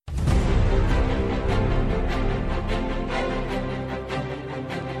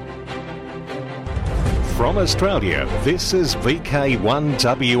From Australia, this is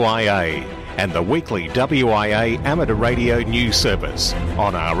VK1WIA and the weekly WIA amateur radio news service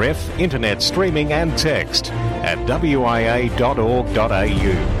on RF, internet streaming and text at wia.org.au.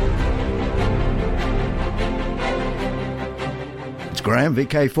 It's Graham,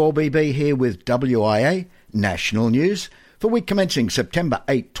 VK4BB here with WIA National News for week commencing September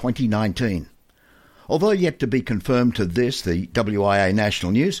 8, 2019. Although yet to be confirmed to this, the WIA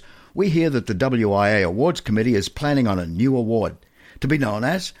National News, we hear that the WIA Awards Committee is planning on a new award. To be known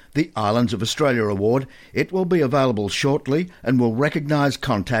as the Islands of Australia Award, it will be available shortly and will recognise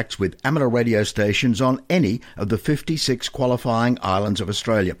contacts with amateur radio stations on any of the 56 qualifying islands of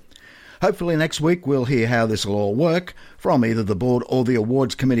Australia. Hopefully next week we'll hear how this will all work from either the board or the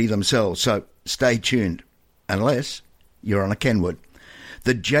awards committee themselves, so stay tuned, unless you're on a Kenwood.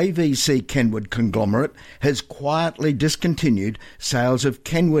 The JVC Kenwood conglomerate has quietly discontinued sales of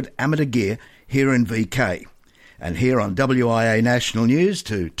Kenwood amateur gear here in VK. And here on WIA National News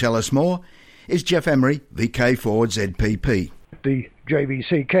to tell us more is Jeff Emery, VK4 ZPP. The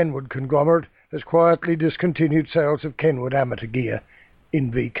JVC Kenwood conglomerate has quietly discontinued sales of Kenwood amateur gear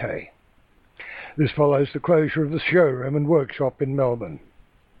in VK. This follows the closure of the showroom and workshop in Melbourne.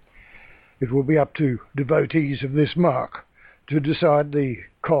 It will be up to devotees of this mark to decide the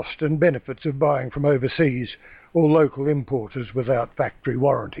cost and benefits of buying from overseas or local importers without factory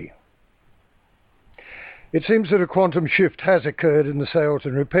warranty. It seems that a quantum shift has occurred in the sales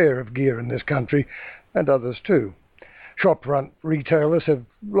and repair of gear in this country, and others too. Shop-front retailers have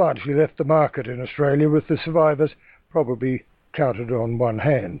largely left the market in Australia, with the survivors probably counted on one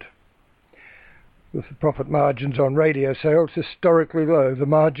hand. With the profit margins on radio sales historically low, the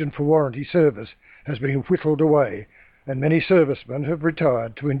margin for warranty service has been whittled away, and many servicemen have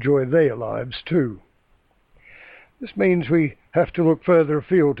retired to enjoy their lives too. This means we have to look further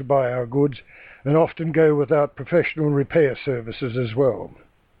afield to buy our goods, and often go without professional repair services as well.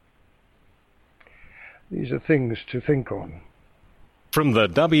 These are things to think on. From the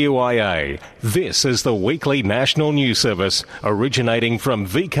WIA, this is the weekly national news service originating from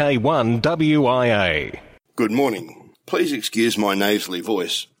VK1WIA. Good morning. Please excuse my nasally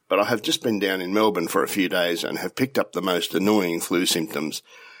voice, but I have just been down in Melbourne for a few days and have picked up the most annoying flu symptoms.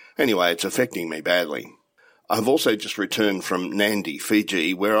 Anyway, it's affecting me badly. I've also just returned from Nandi,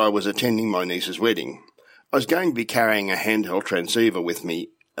 Fiji, where I was attending my niece's wedding. I was going to be carrying a handheld transceiver with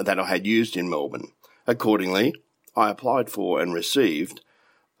me that I had used in Melbourne. Accordingly, I applied for and received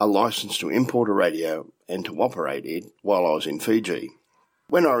a licence to import a radio and to operate it while I was in Fiji.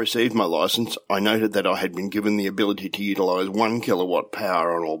 When I received my licence, I noted that I had been given the ability to utilise 1 kilowatt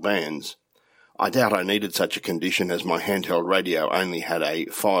power on all bands. I doubt I needed such a condition, as my handheld radio only had a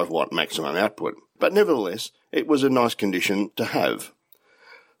 5 watt maximum output, but nevertheless, it was a nice condition to have.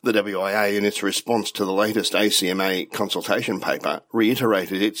 The WIA, in its response to the latest ACMA consultation paper,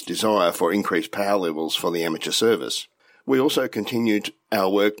 reiterated its desire for increased power levels for the amateur service. We also continued our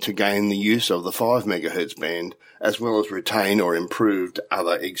work to gain the use of the 5 MHz band, as well as retain or improved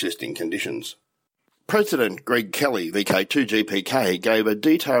other existing conditions. President Greg Kelly, VK2GPK, gave a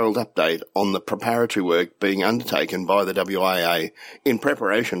detailed update on the preparatory work being undertaken by the WIA in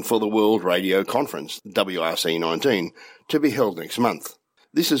preparation for the World Radio Conference, WRC19, to be held next month.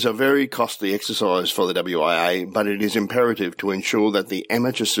 This is a very costly exercise for the WIA, but it is imperative to ensure that the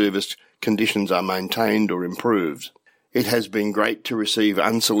amateur service conditions are maintained or improved. It has been great to receive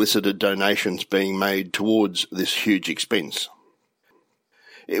unsolicited donations being made towards this huge expense.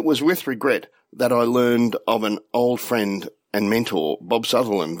 It was with regret that I learned of an old friend and mentor, Bob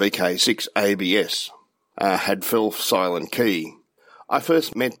Sutherland, VK6ABS, had fell silent key. I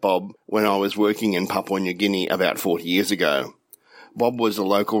first met Bob when I was working in Papua New Guinea about 40 years ago. Bob was a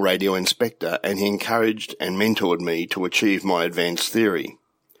local radio inspector, and he encouraged and mentored me to achieve my advanced theory.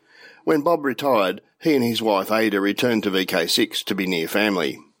 When Bob retired, he and his wife Ada returned to VK6 to be near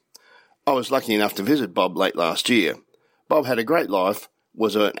family. I was lucky enough to visit Bob late last year. Bob had a great life,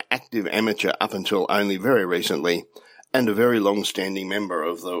 was an active amateur up until only very recently, and a very long-standing member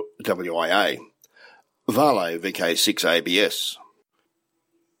of the WIA. Vale, VK6ABS.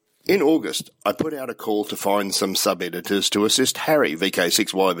 In August, I put out a call to find some sub-editors to assist Harry,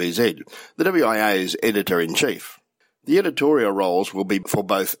 VK6YBZ, the WIA's editor-in-chief. The editorial roles will be for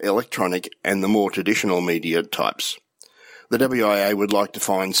both electronic and the more traditional media types. The WIA would like to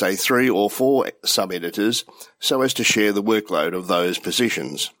find, say, 3 or 4 sub-editors so as to share the workload of those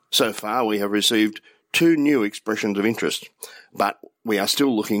positions. So far, we have received 2 new expressions of interest, but we are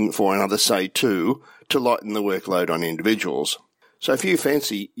still looking for another, say, 2 to lighten the workload on individuals. So if you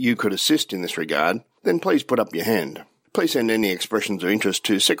fancy you could assist in this regard, then please put up your hand. please send any expressions of interest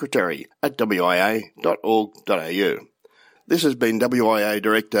to secretary@wia.org.au. This has been WIA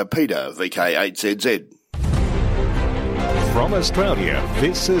Director Peter, VK8ZZ. From Australia,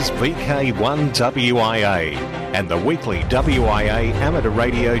 this is VK1WIA and the weekly WIA amateur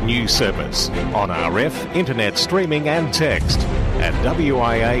radio news service on RF, internet streaming and text at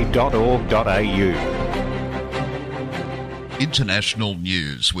wia.org.au. International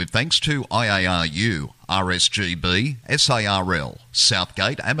news with thanks to IARU, RSGB, SARL,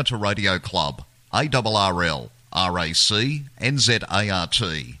 Southgate Amateur Radio Club, ARRL, RAC,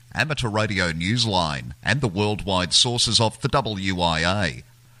 NZART, Amateur Radio Newsline, and the worldwide sources of the WIA.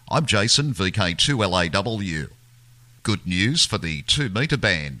 I'm Jason, VK2LAW. Good news for the 2-metre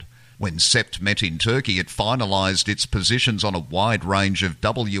band. When SEPT met in Turkey, it finalised its positions on a wide range of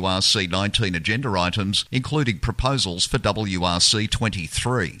WRC19 agenda items, including proposals for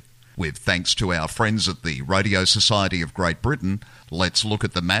WRC23. With thanks to our friends at the Radio Society of Great Britain, let's look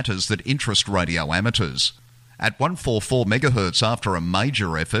at the matters that interest radio amateurs. At 144 MHz after a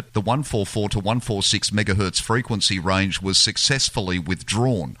major effort, the 144 to 146 MHz frequency range was successfully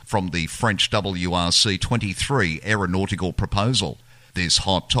withdrawn from the French WRC23 aeronautical proposal. This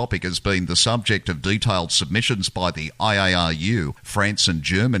hot topic has been the subject of detailed submissions by the IARU, France and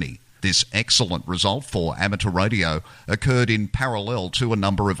Germany. This excellent result for amateur radio occurred in parallel to a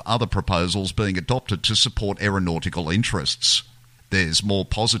number of other proposals being adopted to support aeronautical interests. There's more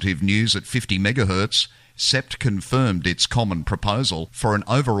positive news at 50 MHz. SEPT confirmed its common proposal for an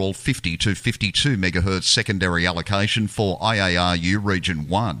overall 50 to 52 MHz secondary allocation for IARU Region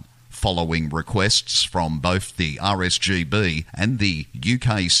 1. Following requests from both the RSGB and the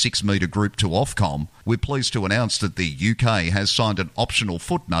UK 6-metre group to Ofcom, we're pleased to announce that the UK has signed an optional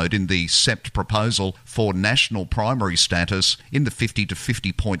footnote in the SEPT proposal for national primary status in the 50 to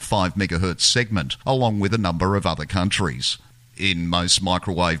 50.5 MHz segment, along with a number of other countries. In most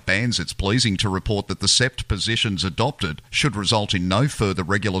microwave bands, it's pleasing to report that the SEPT positions adopted should result in no further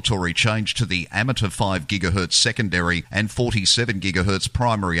regulatory change to the amateur 5 GHz secondary and 47 GHz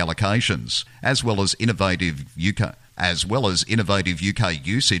primary allocations, as well as innovative UK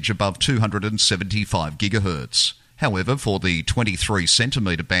usage above 275 GHz. However, for the 23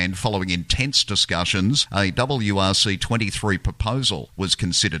 centimetre band, following intense discussions, a WRC23 proposal was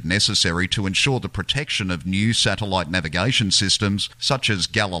considered necessary to ensure the protection of new satellite navigation systems, such as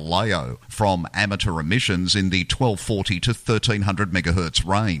Galileo, from amateur emissions in the 1240 to 1300 MHz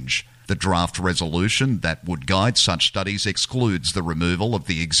range. The draft resolution that would guide such studies excludes the removal of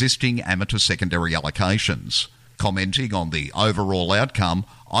the existing amateur secondary allocations. Commenting on the overall outcome,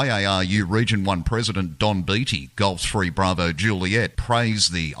 IARU Region 1 President Don Beattie, Golf 3 Bravo Juliet,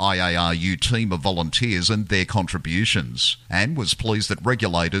 praised the IARU team of volunteers and their contributions, and was pleased that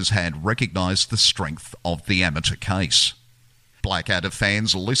regulators had recognised the strength of the amateur case. Blackadder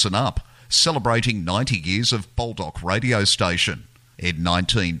fans, listen up, celebrating 90 years of Baldock Radio Station. In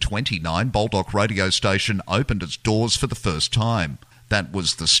 1929, Baldock Radio Station opened its doors for the first time. That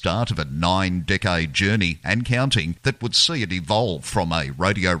was the start of a 9-decade journey and counting that would see it evolve from a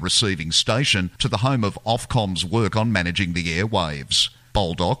radio receiving station to the home of Ofcom's work on managing the airwaves.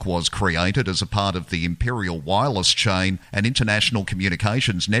 Baldock was created as a part of the Imperial Wireless chain, an international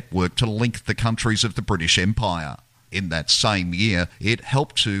communications network to link the countries of the British Empire. In that same year, it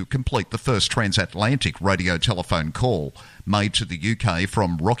helped to complete the first transatlantic radio telephone call made to the UK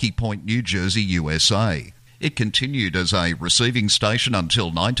from Rocky Point, New Jersey, USA. It continued as a receiving station until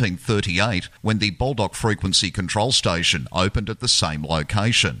 1938, when the Baldock Frequency Control Station opened at the same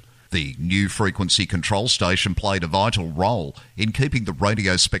location. The new frequency control station played a vital role in keeping the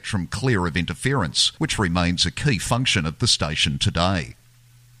radio spectrum clear of interference, which remains a key function of the station today.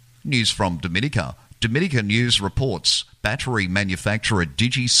 News from Dominica. Dominica News reports battery manufacturer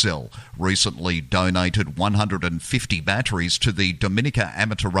Digicel recently donated 150 batteries to the Dominica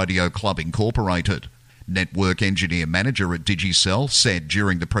Amateur Radio Club Incorporated. Network engineer manager at Digicel said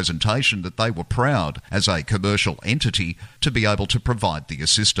during the presentation that they were proud, as a commercial entity, to be able to provide the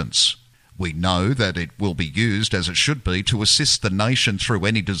assistance. We know that it will be used as it should be to assist the nation through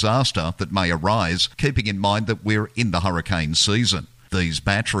any disaster that may arise, keeping in mind that we're in the hurricane season. These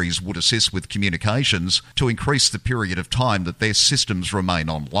batteries would assist with communications to increase the period of time that their systems remain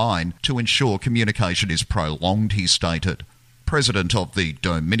online to ensure communication is prolonged, he stated. President of the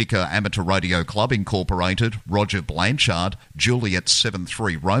Dominica Amateur Radio Club Incorporated, Roger Blanchard, Juliet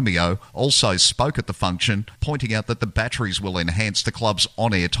 73 Romeo, also spoke at the function, pointing out that the batteries will enhance the club's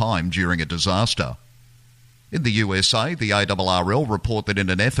on-air time during a disaster. In the USA, the ARRL report that in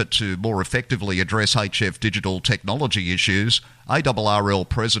an effort to more effectively address HF digital technology issues, ARRL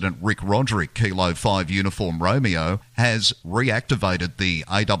President Rick Roderick, Kilo 5 Uniform Romeo, has reactivated the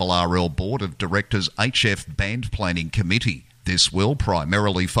ARRL Board of Directors HF Band Planning Committee. This will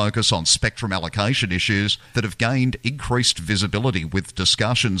primarily focus on spectrum allocation issues that have gained increased visibility with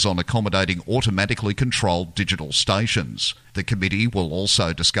discussions on accommodating automatically controlled digital stations. The committee will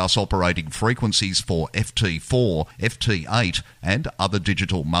also discuss operating frequencies for FT4, FT8 and other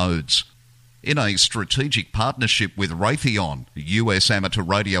digital modes. In a strategic partnership with Raytheon, US amateur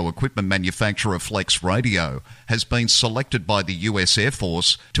radio equipment manufacturer Flex Radio has been selected by the US Air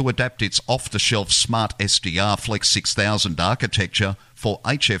Force to adapt its off-the-shelf Smart SDR Flex 6000 architecture for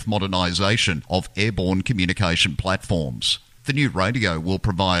HF modernisation of airborne communication platforms. The new radio will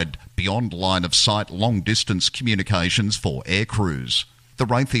provide beyond line-of-sight long-distance communications for air crews. The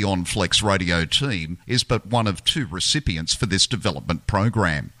Raytheon Flex Radio team is but one of two recipients for this development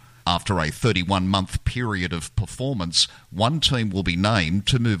program. After a 31-month period of performance, one team will be named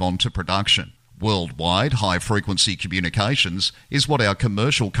to move on to production. Worldwide high-frequency communications is what our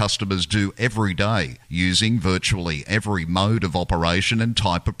commercial customers do every day, using virtually every mode of operation and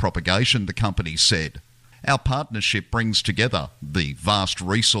type of propagation, the company said. Our partnership brings together the vast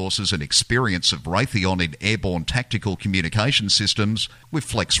resources and experience of Raytheon in airborne tactical communication systems with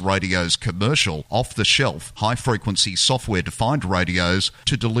Flex Radio's commercial, off-the-shelf, high-frequency software-defined radios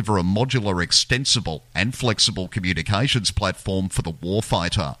to deliver a modular, extensible and flexible communications platform for the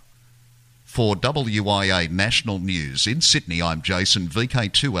warfighter. For WIA National News in Sydney, I'm Jason,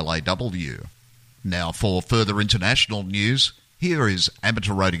 VK2LAW. Now for further international news, here is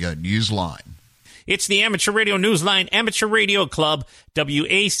Amateur Radio Newsline. It's the Amateur Radio Newsline Amateur Radio Club,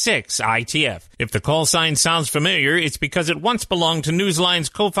 WA6ITF. If the call sign sounds familiar, it's because it once belonged to Newsline's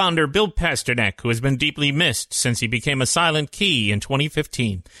co-founder Bill Pasternak, who has been deeply missed since he became a silent key in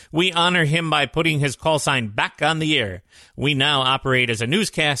 2015. We honor him by putting his call sign back on the air. We now operate as a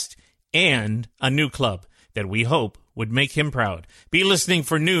newscast and a new club that we hope would make him proud. Be listening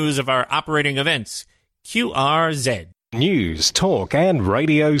for news of our operating events. QRZ. News, talk and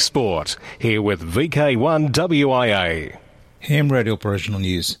radio sport. Here with VK1WIA. Ham Radio Operational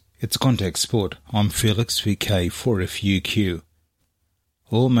News. It's Contact Sport. I'm Felix, VK4FUQ.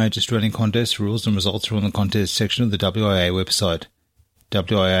 All major Australian contest rules and results are on the contest section of the WIA website,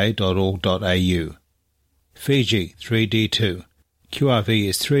 wia.org.au. Fiji 3D2. QRV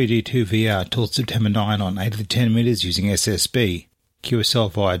is 3D2 VR till September 9 on 8 of the 10 metres using SSB. QSL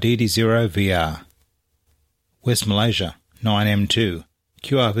via DD0 VR. West Malaysia, 9M2.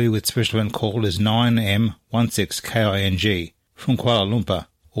 QRV with special event call is 9M16KING from Kuala Lumpur.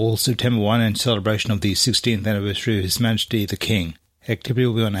 All September 1 in celebration of the 16th anniversary of His Majesty the King. Activity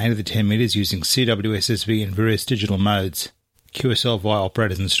will be on 8 of the 10 metres using CWSSB in various digital modes. QSL via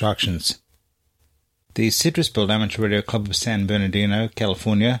operator's instructions. The Citrus Belt Amateur Radio Club of San Bernardino,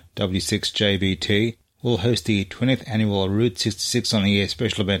 California, W6JBT, will host the 20th annual Route 66 on the Air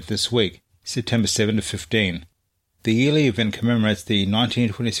special event this week, September 7 to 15. The yearly event commemorates the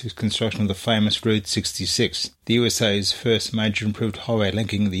 1926 construction of the famous Route 66, the USA's first major improved highway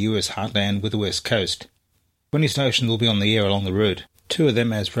linking the US heartland with the West Coast. 20 stations will be on the air along the route, 2 of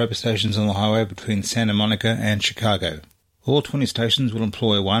them as rope stations on the highway between Santa Monica and Chicago. All 20 stations will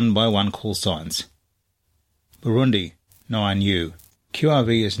employ one-by-one call signs. Burundi, 9U.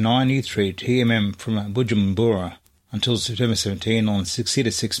 QRV is 9U3 TMM from Bujumbura until September 17 on 60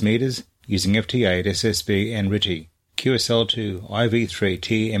 to 6 metres using FT8, SSB and RTTY. QSL to IV3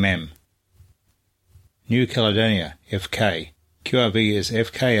 TMM. New Caledonia, FK. QRV is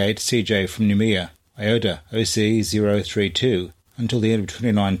FK8 CJ from Noumea, IOTA OC032 until the end of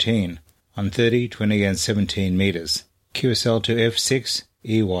 2019 on 30, 20 and 17 metres. QSL to F6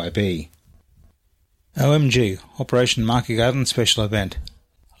 EYB. OMG, Operation Market Garden Special Event.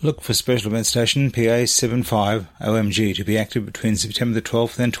 Look for Special Event Station PA75 OMG to be active between September the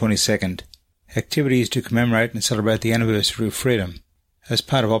 12th and 22nd. Activities to commemorate and celebrate the anniversary of freedom. As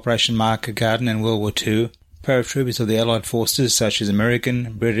part of Operation Market Garden in World War II, paratroopers of the Allied forces such as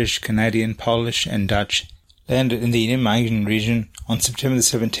American, British, Canadian, Polish and Dutch landed in the Nijmegen region on September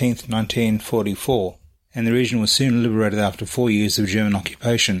 17, 1944, and the region was soon liberated after 4 years of German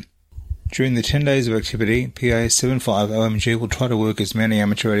occupation. During the 10 days of activity, PA75 OMG will try to work as many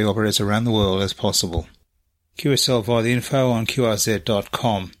amateur radio operators around the world as possible. QSL via the info on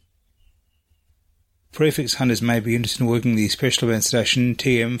QRZ.com. Prefix hunters may be interested in working the special event station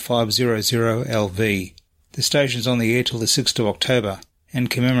TM500LV. The station is on the air till the 6th of October and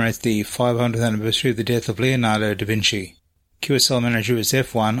commemorates the 500th anniversary of the death of Leonardo da Vinci. QSL manager is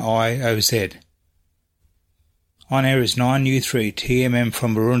F1IOZ. On air is 9U3 TMM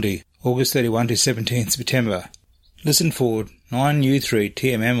from Burundi, August 31 to 17 September. Listen for 9U3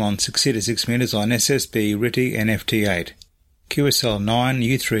 TMM on 60 to 6 metres on SSB, RTTY and FT8. QSL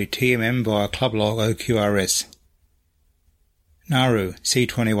 9U3 TMM via Club Log OQRS. Nauru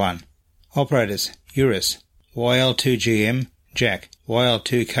C21. Operators Eurus, YL2GM, Jack,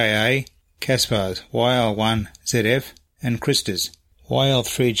 YL2KA, Caspars, YL1ZF and Christas.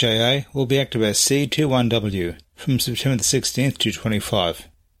 YL3JA will be active as C21W from September the 16th to 25.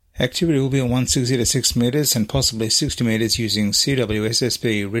 Activity will be on 160 to 6 metres and possibly 60 metres using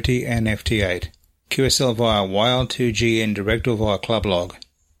CWSSB, RTTY and FT8. QSL via YL2GN direct or via Club Log.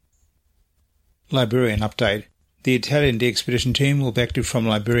 Liberian update. The Italian de-expedition team will be active from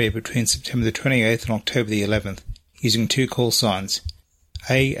Liberia between September the 28th and October the 11th, using 2 call signs,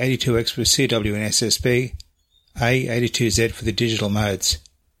 A82X for CW and SSB, A82Z for the digital modes.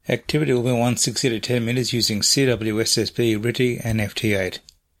 Activity will be 160 to 10 metres using CWSSB, RTTY and FT8.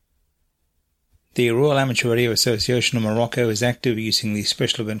 The Royal Amateur Radio Association of Morocco is active using the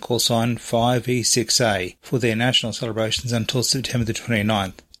special event call sign 5E6A for their national celebrations until September the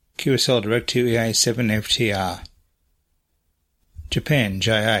 29th. QSL direct to EA7FTR. Japan,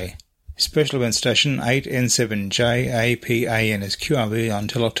 JA. Special event station 8N7JAPAN is QRV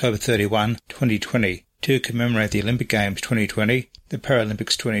until October 31, 2020 to commemorate the Olympic Games 2020, the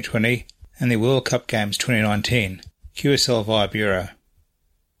Paralympics 2020 and the World Cup Games 2019. QSL via Bureau.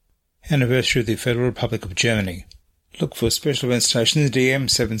 Anniversary of the Federal Republic of Germany. Look for special event stations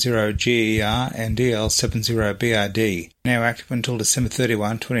DM70GER and DL70BRD, now active until December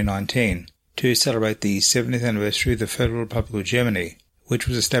 31, 2019, to celebrate the 70th anniversary of the Federal Republic of Germany, which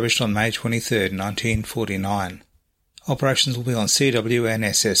was established on May 23, 1949. Operations will be on CW and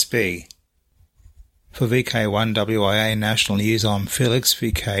SSB. For VK1WIA National News, I'm Felix,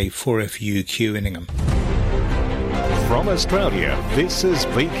 VK4FUQ Inningham. From Australia, this is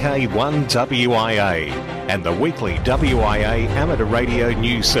VK1WIA and the weekly WIA amateur radio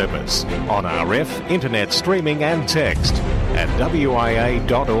news service on RF, internet streaming and text at wia.org.au.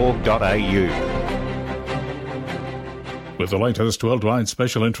 With the latest worldwide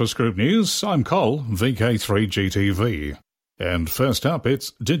special interest group news, I'm Cole, VK3GTV. And first up,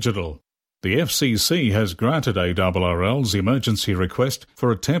 it's digital. The FCC has granted ARRL's emergency request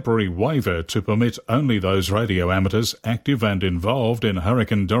for a temporary waiver to permit only those radio amateurs active and involved in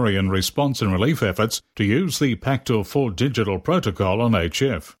Hurricane Dorian response and relief efforts to use the Pactor-4 digital protocol on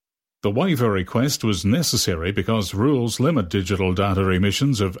HF. The waiver request was necessary because rules limit digital data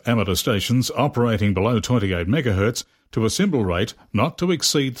emissions of amateur stations operating below 28 MHz to a symbol rate not to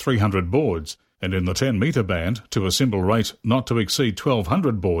exceed 300 baud, and in the 10-metre band to a symbol rate not to exceed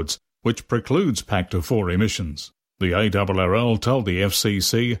 1,200 baud, which precludes Pactor-4 emissions. The ARRL told the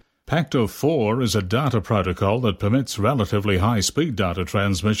FCC, Pactor-4 is a data protocol that permits relatively high-speed data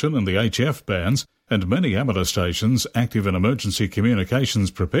transmission in the HF bands, and many amateur stations active in emergency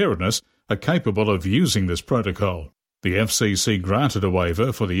communications preparedness are capable of using this protocol. The FCC granted a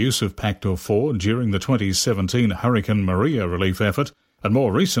waiver for the use of Pactor-4 during the 2017 Hurricane Maria relief effort, and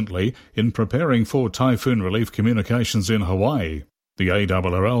more recently in preparing for typhoon relief communications in Hawaii. The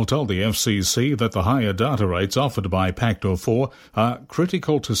ARRL told the FCC that the higher data rates offered by Pactor-4 are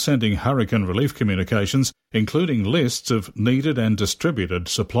critical to sending hurricane relief communications, including lists of needed and distributed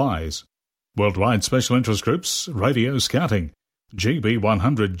supplies. Worldwide Special Interest Groups, Radio Scouting.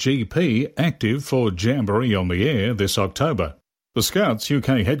 GB100GP active for Jamboree on the Air this October. The Scouts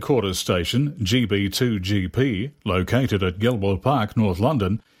UK headquarters station, GB2GP, located at Gilwell Park, North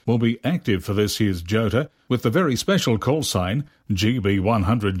London, will be active for this year's JOTA with the very special call sign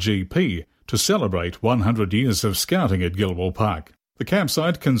GB100GP to celebrate 100 years of scouting at Gilwell Park. The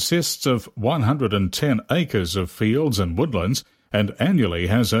campsite consists of 110 acres of fields and woodlands and annually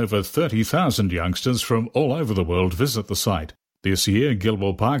has over 30,000 youngsters from all over the world visit the site. This year,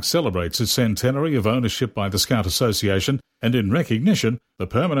 Gilwell Park celebrates its centenary of ownership by the Scout Association, and in recognition, the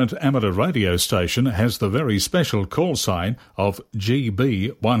permanent amateur radio station has the very special call sign of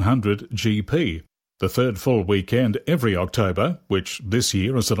GB100GP. The third full weekend every October, which this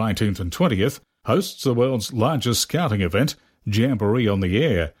year is the 19th and 20th, hosts the world's largest scouting event, Jamboree on the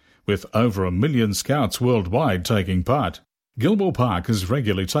Air, with over 1 million scouts worldwide taking part. Gilwell Park has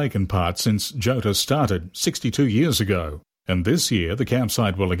regularly taken part since JOTA started 62 years ago. And this year the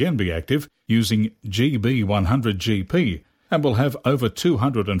campsite will again be active using GB100GP and will have over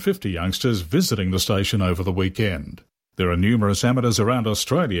 250 youngsters visiting the station over the weekend. There are numerous amateurs around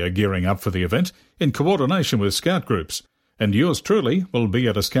Australia gearing up for the event in coordination with scout groups, and yours truly will be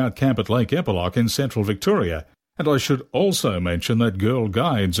at a scout camp at Lake Eppalock in central Victoria, And I should also mention that Girl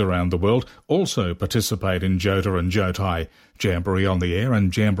Guides around the world also participate in Jota and Jotai, Jamboree on the air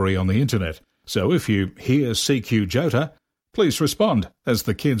and Jamboree on the internet. So if you hear CQ Jota, please respond, as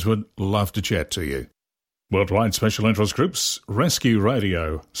the kids would love to chat to you. Worldwide Special Interest Groups, Rescue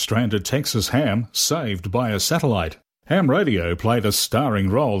Radio, stranded Texas ham saved by a satellite. Ham radio played a starring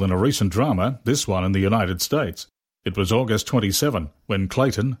role in a recent drama, this one in the United States. It was August 27 when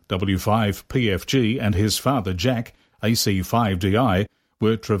Clayton, W5PFG, and his father Jack, AC5DI,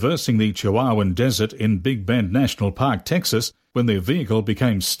 were traversing the Chihuahuan Desert in Big Bend National Park, Texas, when their vehicle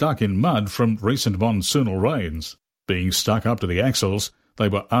became stuck in mud from recent monsoonal rains. Being stuck up to the axles, they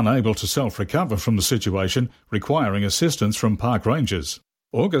were unable to self-recover from the situation, requiring assistance from park rangers.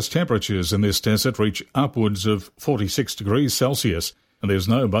 August temperatures in this desert reach upwards of 46 degrees Celsius, and there's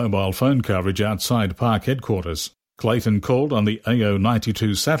no mobile phone coverage outside park headquarters. Clayton called on the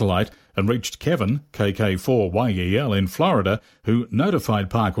AO-92 satellite and reached Kevin, KK4YEL, in Florida, who notified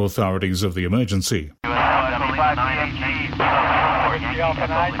park authorities of the emergency. KK4YEL,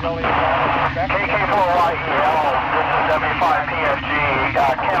 this is W5PFG.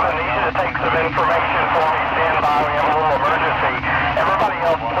 Kevin, need you to take some information for me. Stand by, we have a little emergency. Everybody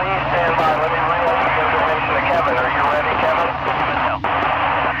else, please stand by. Let me relay the information to Kevin. Are you ready, Kevin?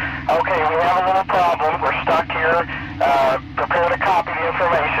 Okay, we have a little problem. We're stuck here. Prepare to copy the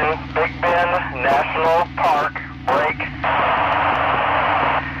information. Big Bend National Park, break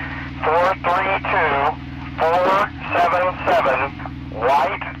 432-477,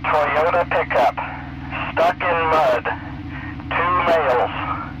 white Toyota pickup, stuck in mud, 2 males,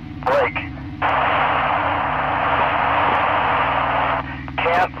 break.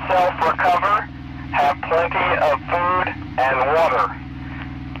 Can't self-recover, have plenty of food and water,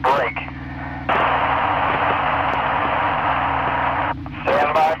 break.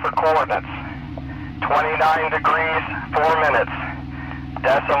 Stand by for coordinates. 29 degrees, 4 minutes.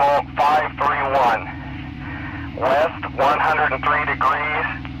 Decimal 531. West 103 degrees,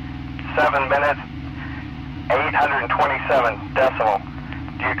 7 minutes, 827 decimal.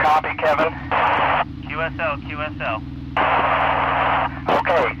 Do you copy, Kevin? QSL.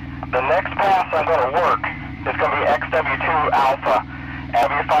 Okay, the next pass I'm going to work is going to be XW2 Alpha,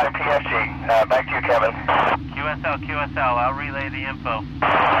 W5PFG. Back to you, Kevin. QSL, I'll relay the info.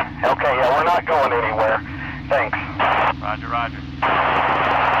 Okay, yeah, we're not going anywhere. Thanks. Roger.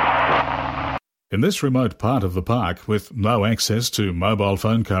 In this remote part of the park, with no access to mobile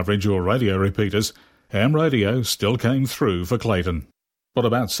phone coverage or radio repeaters, ham radio still came through for Clayton. What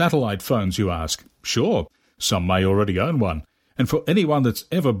about satellite phones, you ask? Sure, some may already own one. And for anyone that's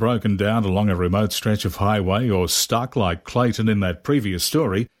ever broken down along a remote stretch of highway or stuck like Clayton in that previous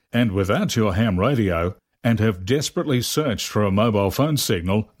story, and without your ham radio, and have desperately searched for a mobile phone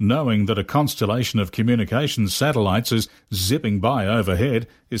signal, knowing that a constellation of communications satellites is zipping by overhead,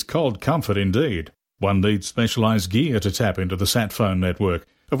 is cold comfort indeed. One needs specialised gear to tap into the sat phone network,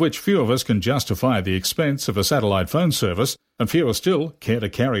 of which few of us can justify the expense of a satellite phone service, and fewer still care to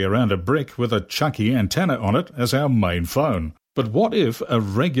carry around a brick with a chunky antenna on it as our main phone. But what if a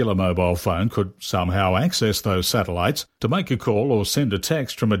regular mobile phone could somehow access those satellites to make a call or send a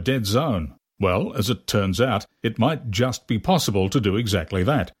text from a dead zone? Well, as it turns out, it might just be possible to do exactly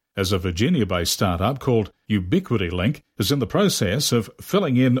that, as a Virginia-based startup called Ubiquity Link is in the process of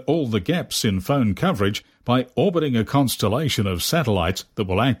filling in all the gaps in phone coverage by orbiting a constellation of satellites that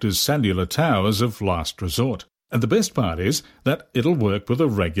will act as cellular towers of last resort. And the best part is that it'll work with a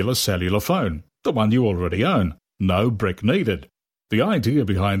regular cellular phone, the one you already own. No brick needed. The idea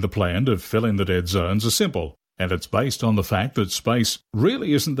behind the plan to fill in the dead zones is simple, and it's based on the fact that space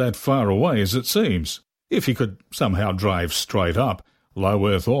really isn't that far away as it seems. If you could somehow drive straight up, low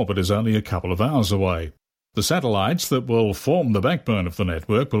Earth orbit is only a couple of hours away. The satellites that will form the backbone of the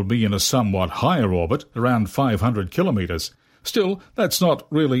network will be in a somewhat higher orbit, around 500 kilometres. Still, that's not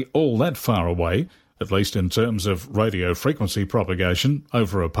really all that far away, at least in terms of radio frequency propagation,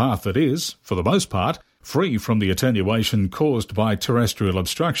 over a path that is, for the most part, free from the attenuation caused by terrestrial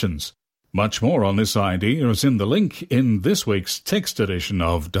obstructions. Much more on this idea is in the link in this week's text edition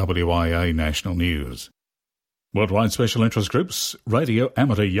of WIA National News. Worldwide Special Interest Groups, Radio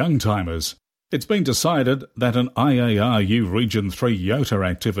Amateur Youngtimers. It's been decided that an IARU Region 3 YOTA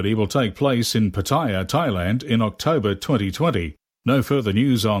activity will take place in Pattaya, Thailand in October 2020. No further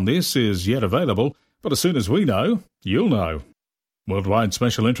news on this is yet available, but as soon as we know, you'll know. Worldwide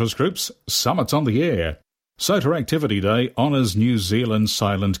Special Interest Groups, Summits on the Air. SOTA Activity Day honours New Zealand's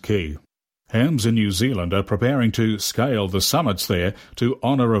Silent Key. Hams in New Zealand are preparing to scale the summits there to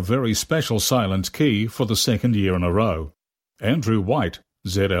honour a very special Silent Key for the second year in a row. Andrew White,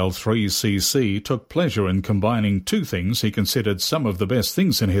 ZL3CC took pleasure in combining two things he considered some of the best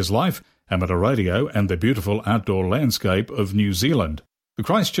things in his life, amateur radio and the beautiful outdoor landscape of New Zealand. The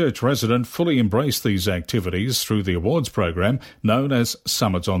Christchurch resident fully embraced these activities through the awards program known as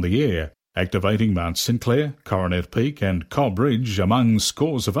Summits on the Air, activating Mount Sinclair, Coronet Peak and Cobb Ridge among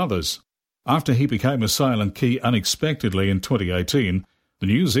scores of others. After he became a silent key unexpectedly in 2018, the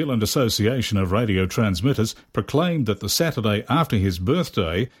New Zealand Association of Radio Transmitters proclaimed that the Saturday after his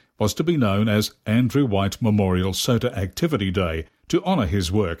birthday was to be known as Andrew White Memorial SOTA Activity Day to honour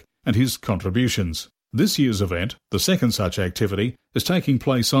his work and his contributions. This year's event, the second such activity, is taking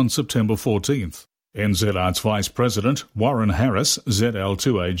place on September 14th. NZ Arts Vice President Warren Harris,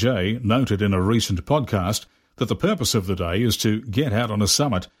 ZL2AJ, noted in a recent podcast that the purpose of the day is to get out on a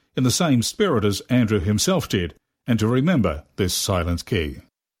summit in the same spirit as Andrew himself did, and to remember this silent key.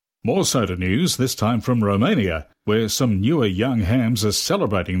 More SOTA news, this time from Romania, where some newer young hams are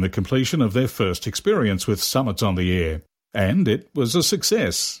celebrating the completion of their first experience with Summits on the Air. And it was a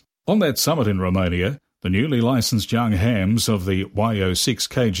success. On that summit in Romania, the newly licensed young hams of the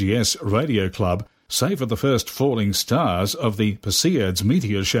YO6KGS Radio Club savoured the first falling stars of the Perseids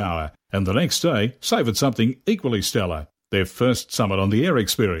meteor shower, and the next day savoured something equally stellar, their first Summit on the Air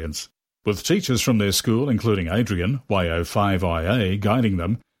experience. With teachers from their school, including Adrian, YO5IA, guiding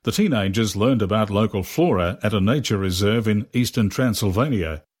them, the teenagers learned about local flora at a nature reserve in eastern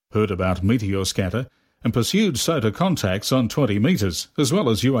Transylvania, heard about meteor scatter, and pursued SOTA contacts on 20 metres, as well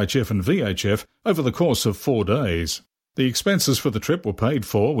as UHF and VHF, over the course of 4 days. The expenses for the trip were paid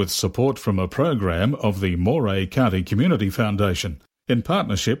for with support from a program of the Moray County Community Foundation, in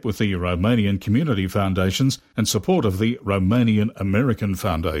partnership with the Romanian Community Foundations and support of the Romanian American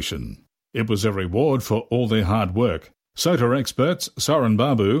Foundation. It was a reward for all their hard work. SOTA experts Saran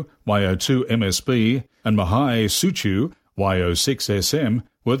Babu, YO2 MSB, and Mihai Suciu, YO6SM,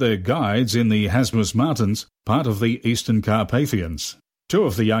 were their guides in the Hasmus Mountains, part of the Eastern Carpathians. Two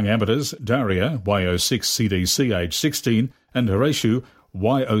of the young amateurs, Daria, YO6CDC age 16, and Horatio,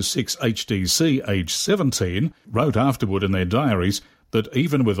 YO6HDC age 17, wrote afterward in their diaries that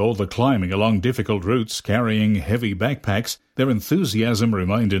even with all the climbing along difficult routes carrying heavy backpacks, their enthusiasm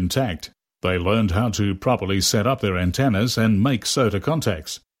remained intact. They learned how to properly set up their antennas and make SOTA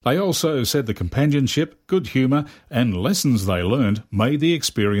contacts. They also said the companionship, good humour and lessons they learned made the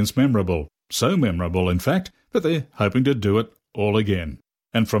experience memorable. So memorable, in fact, that they're hoping to do it all again.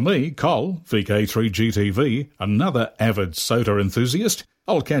 And from me, Col, VK3GTV, another avid SOTA enthusiast,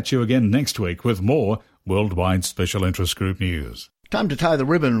 I'll catch you again next week with more Worldwide Special Interest Group news. Time to tie the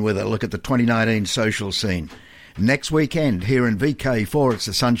ribbon with a look at the 2019 social scene. Next weekend, here in VK4, it's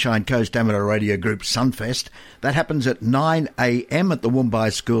the Sunshine Coast Amateur Radio Group Sunfest. That happens at 9 a.m. at the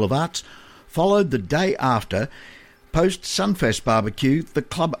Woombye School of Arts. Followed the day after, post-Sunfest barbecue, the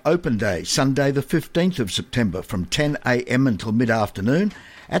Club Open Day, Sunday the 15th of September from 10 a.m. until mid-afternoon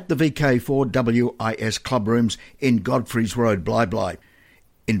at the VK4 WIS Club Rooms in Godfrey's Road, Bly.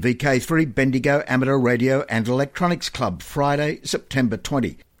 In VK3, Bendigo Amateur Radio and Electronics Club, Friday, September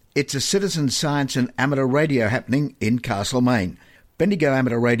 20. It's a citizen science and amateur radio happening in Castlemaine. Bendigo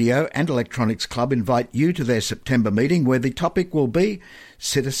Amateur Radio and Electronics Club invite you to their September meeting where the topic will be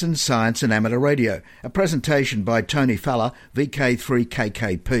Citizen Science and Amateur Radio, a presentation by Tony Falla,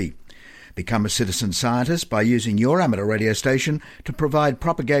 VK3KKP. Become a citizen scientist by using your amateur radio station to provide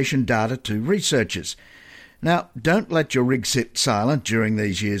propagation data to researchers. Now, don't let your rig sit silent during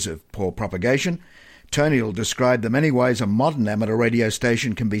these years of poor propagation. Tony will describe the many ways a modern amateur radio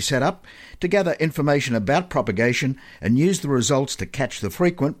station can be set up to gather information about propagation and use the results to catch the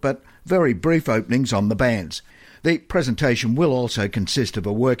frequent but very brief openings on the bands. The presentation will also consist of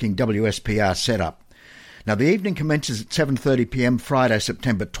a working WSPR setup. Now, the evening commences at 7:30pm Friday,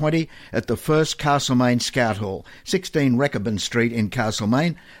 September 20 at the First Castlemaine Scout Hall, 16 Reckerburn Street in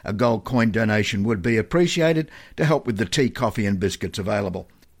Castlemaine. A gold coin donation would be appreciated to help with the tea, coffee and biscuits available.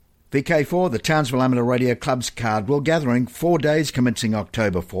 VK4, the Townsville Amateur Radio Club's Cardwell Gathering, 4 days commencing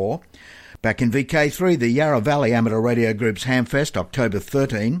October 4. Back in VK3, the Yarra Valley Amateur Radio Group's Hamfest, October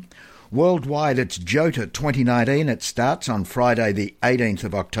 13. Worldwide, it's JOTA 2019. It starts on Friday the 18th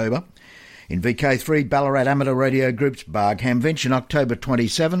of October. In VK3, Ballarat Amateur Radio Group's Barg Hamvention, October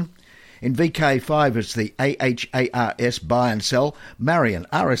 27. In VK5, it's the AHARS Buy and Sell Marion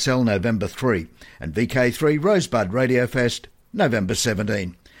RSL, November 3. And VK3, Rosebud Radio Fest, November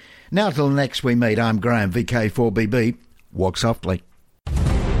 17. Now till next we meet, I'm Graham, VK4BB. Walk softly.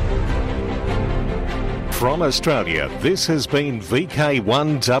 From Australia, this has been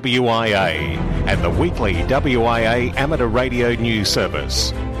VK1WIA and the weekly WIA Amateur Radio News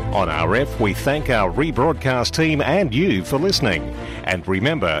Service. On RF, we thank our rebroadcast team and you for listening. And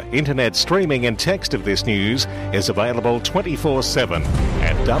remember, internet streaming and text of this news is available 24/7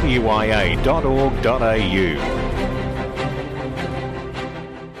 at wia.org.au.